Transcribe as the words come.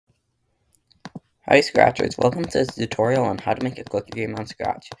Hi Scratchers, welcome to this tutorial on how to make a clicker game on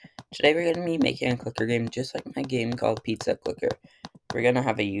Scratch. Today we're going to be making a clicker game just like my game called Pizza Clicker. We're going to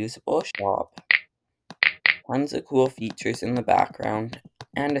have a usable shop, tons of cool features in the background,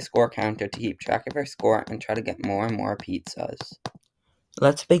 and a score counter to keep track of our score and try to get more and more pizzas.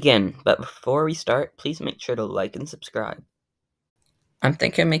 Let's begin, but before we start, please make sure to like and subscribe. I'm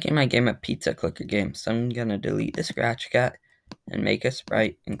thinking of making my game a Pizza Clicker game, so I'm going to delete the Scratch Cat and make a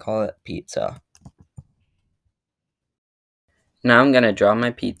sprite and call it Pizza. Now I'm going to draw my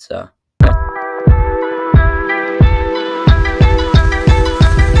pizza.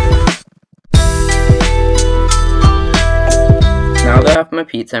 Now that I have my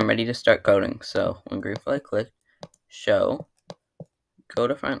pizza, I'm ready to start coding. So when grateful I click show, go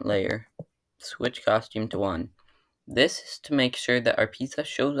to front layer, switch costume to 1. This is to make sure that our pizza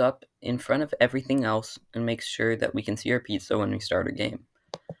shows up in front of everything else and makes sure that we can see our pizza when we start a game.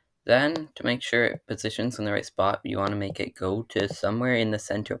 Then, to make sure it positions in the right spot, you want to make it go to somewhere in the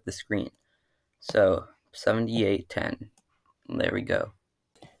center of the screen. So 7810. There we go.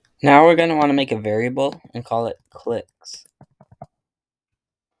 Now we're going to want to make a variable and call it clicks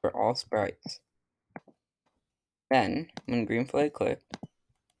for all sprites. Then, when green flag clicked,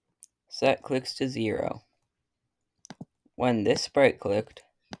 set clicks to 0. When this sprite clicked,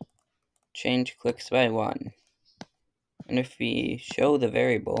 change clicks by 1. And if we show the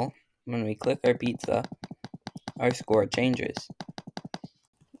variable, when we click our pizza, our score changes.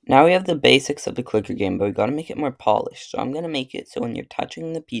 Now we have the basics of the clicker game, but we gotta make it more polished. So I'm gonna make it so when you're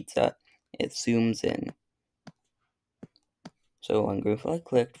touching the pizza, it zooms in. So when green flag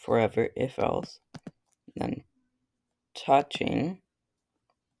clicked, forever, if else, then touching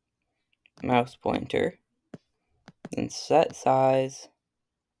mouse pointer, then set size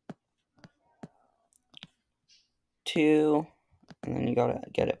to, and then you gotta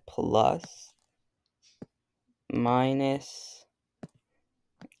get it plus, minus,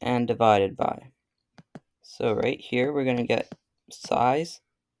 and divided by. So right here we're gonna get size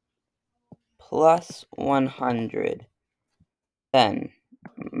plus 100, then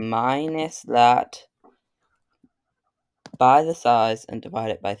minus that by the size and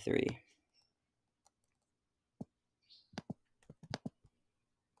divide it by 3.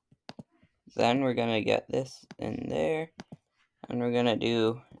 Then we're gonna get this in there, and we're gonna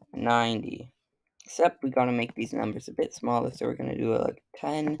do 90. Except we gotta make these numbers a bit smaller, so we're gonna do it like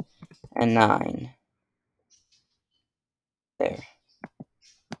 10 and 9. There.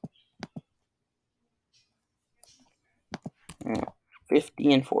 Yeah,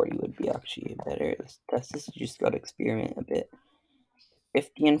 50 and 40 would be actually better. Let's test this, you just gotta experiment a bit.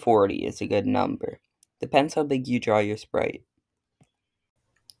 50 and 40 is a good number. Depends how big you draw your sprite.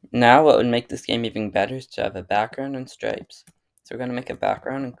 Now what would make this game even better is to have a background and stripes. So we're going to make a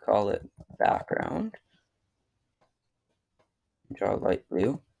background and call it background. Draw light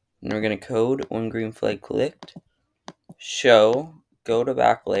blue. And we're going to code when green flag clicked. Show, go to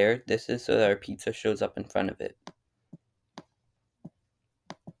back layer. This is so that our pizza shows up in front of it.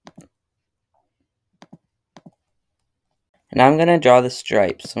 And now I'm going to draw the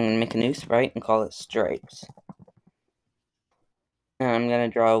stripes. So I'm going to make a new sprite and call it stripes. And I'm going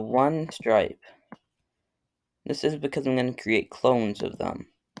to draw one stripe. This is because I'm going to create clones of them.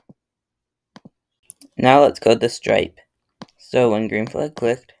 Now let's code the stripe. So when green flag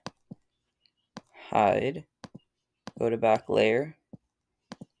clicked, hide, go to back layer,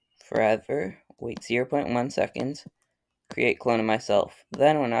 forever, wait 0.1 seconds, create clone of myself.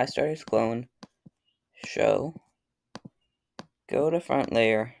 Then when I start his clone, show, go to front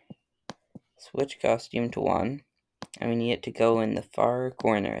layer, switch costume to 1, and we need it to go in the far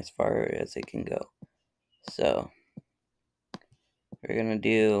corner as far as it can go. So we're gonna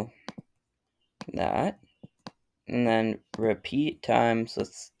do that, and then repeat times,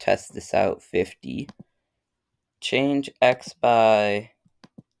 let's test this out, 50, change x by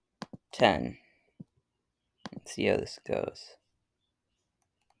 10, let's see how this goes,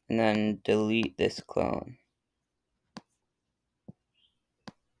 and then delete this clone.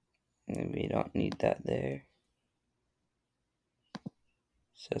 We don't need that there.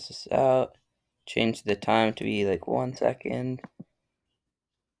 Test this out. Change the time to be like 1 second.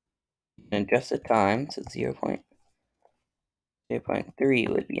 And adjust the time to 0.3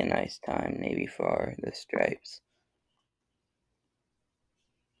 would be a nice time, maybe for the stripes.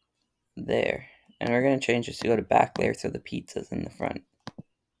 There. And we're going to change this to go to back layer so the pizza's in the front.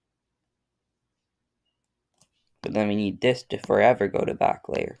 But then we need this to forever go to back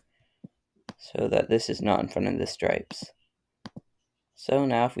layer, so that this is not in front of the stripes. So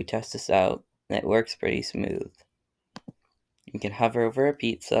now if we test this out, it works pretty smooth. You can hover over a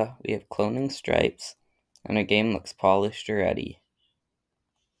pizza, we have cloning stripes, and our game looks polished already.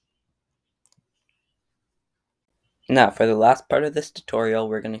 Now, for the last part of this tutorial,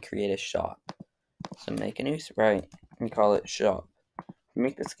 we're going to create a shop. So make a new sprite and call it shop. To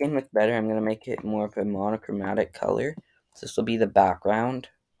make this game look better, I'm going to make it more of a monochromatic color. So this will be the background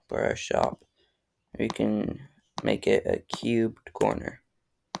for our shop. We can make it a cubed corner.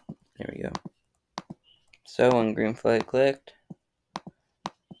 There we go. So when green flag clicked,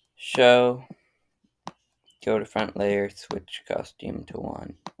 show, go to front layer, switch costume to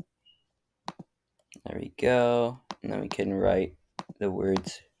 1. There we go. And then we can write the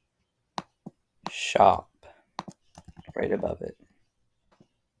words shop right above it.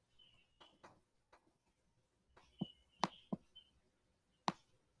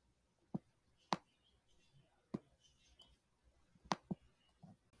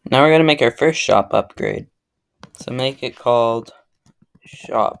 Now we're going to make our first shop upgrade. So make it called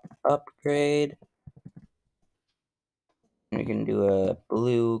shop upgrade. We can do a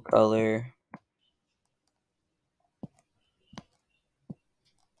blue color.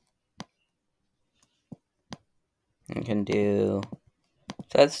 We can do,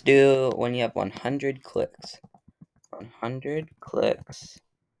 so let's do when you have 100 clicks. 100 clicks,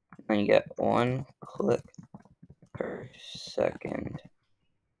 and you get 1 click per second.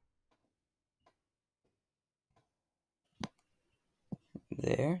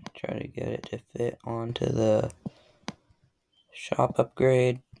 There, try to get it to fit onto the shop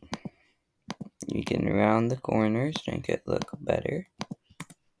upgrade. You can round the corners to make it look better.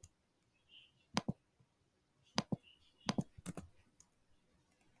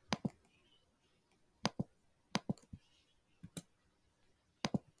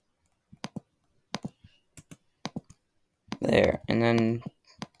 There, and then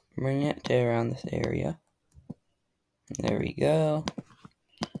bring it to around this area. There we go.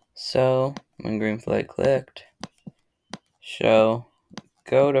 So, when green flag clicked, show,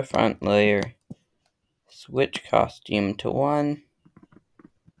 go to front layer, switch costume to 1.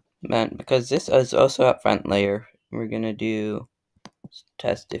 Then, because this is also at front layer, we're gonna do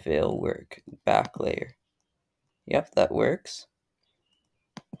test if it'll work. Back layer. Yep, that works.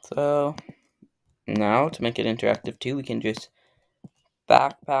 So, now to make it interactive too, we can just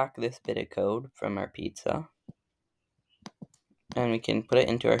backpack this bit of code from our pizza. And we can put it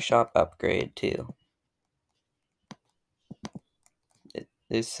into our shop upgrade too.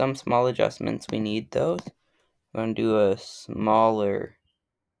 There's some small adjustments we need those. We're going to do a smaller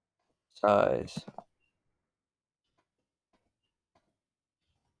size.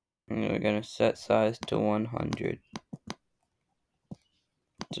 And we're going to set size to 100.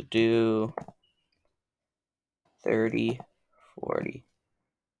 To do 30, 40,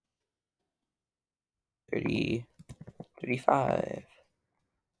 30, 35.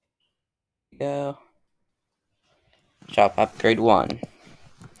 Go. Shop upgrade 1.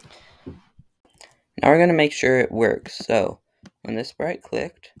 Now we're going to make sure it works. So when this sprite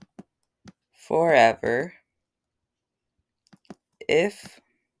clicked, forever, if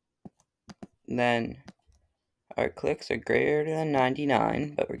then our clicks are greater than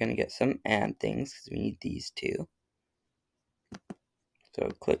 99, but we're going to get some and things because we need these two. So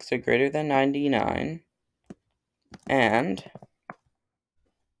clicks are greater than 99, and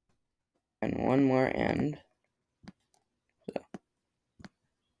one more and. So,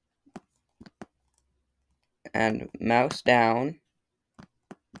 and mouse down,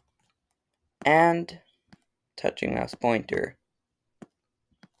 and touching mouse pointer.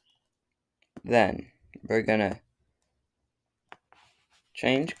 Then we're gonna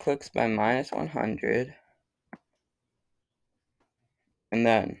change clicks by -100, and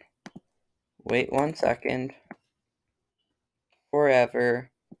then wait 1 second,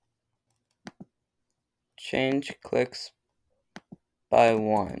 forever, change clicks by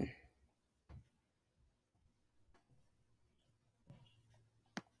 1.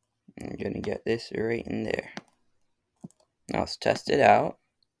 I'm gonna get this right in there. Now let's test it out.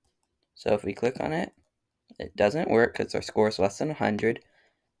 So if we click on it, it doesn't work because our score is less than 100.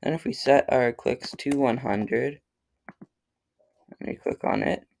 Then if we set our clicks to 100, and we click on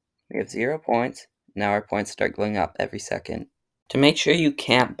it, we have 0 points. Now our points start going up every second. To make sure you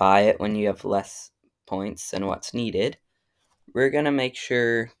can't buy it when you have less points than what's needed, we're going to make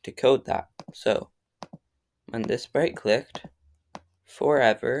sure to code that. So when this sprite clicked,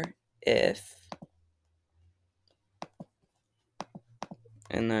 forever, if,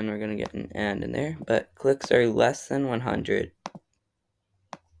 and then we're going to get an and in there, but clicks are less than 100.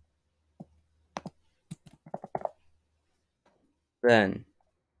 Then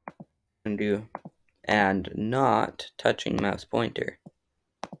I'm going to do and not touching mouse pointer.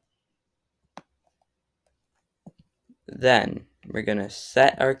 Then we're going to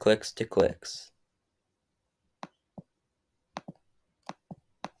set our clicks to clicks.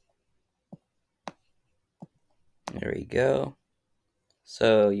 There we go.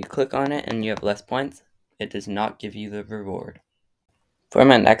 So you click on it and you have less points. It does not give you the reward. For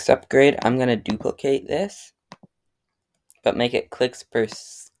my next upgrade, I'm going to duplicate this, but make it clicks per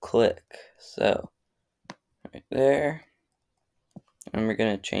click. So right there. And we're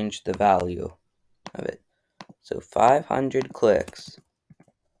going to change the value of it. So 500 clicks.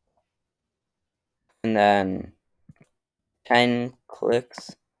 And then 10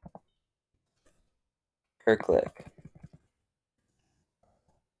 clicks per click.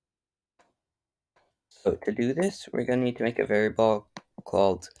 So to do this, we're going to need to make a variable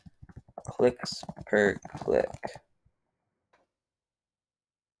called clicks per click.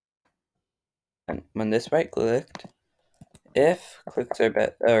 And when this right clicked, if clicks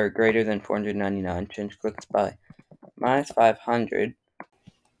are greater than 499, change clicks by minus 500.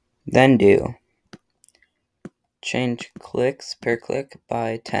 Then do change clicks per click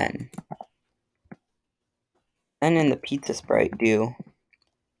by 10. And in the pizza sprite, do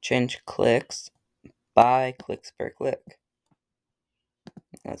change clicks by clicks per click.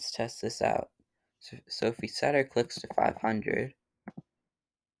 Let's test this out. So if we set our clicks to 500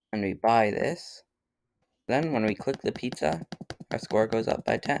 and we buy this, then when we click the pizza, our score goes up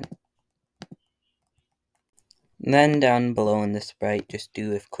by 10. And then down below in the sprite, just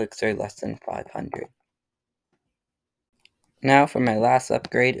do if clicks are less than 500. Now for my last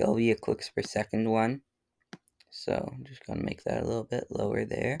upgrade, it'll be a clicks per second one. So I'm just going to make that a little bit lower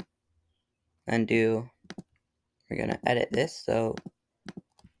there. And we're going to edit this, so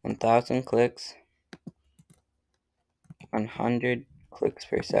 1000 clicks, 100 clicks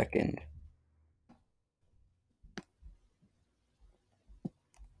per second.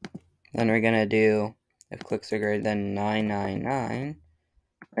 Then we're going to do, if clicks are greater than 999,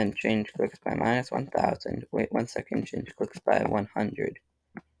 then change clicks by minus 1000. Wait 1 second, change clicks by 100.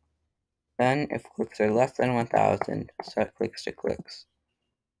 Then, if clicks are less than 1000, set clicks to clicks.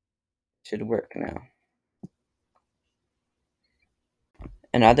 Should work now.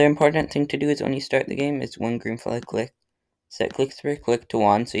 Another important thing to do is when you start the game is when green flag click, set clicks per click to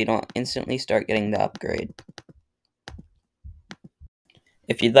 1 so you don't instantly start getting the upgrade.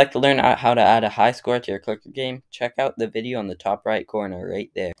 If you'd like to learn how to add a high score to your clicker game, check out the video on the top right corner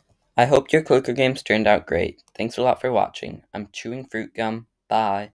right there. I hope your clicker games turned out great. Thanks a lot for watching. I'm chewing fruit gum. Bye.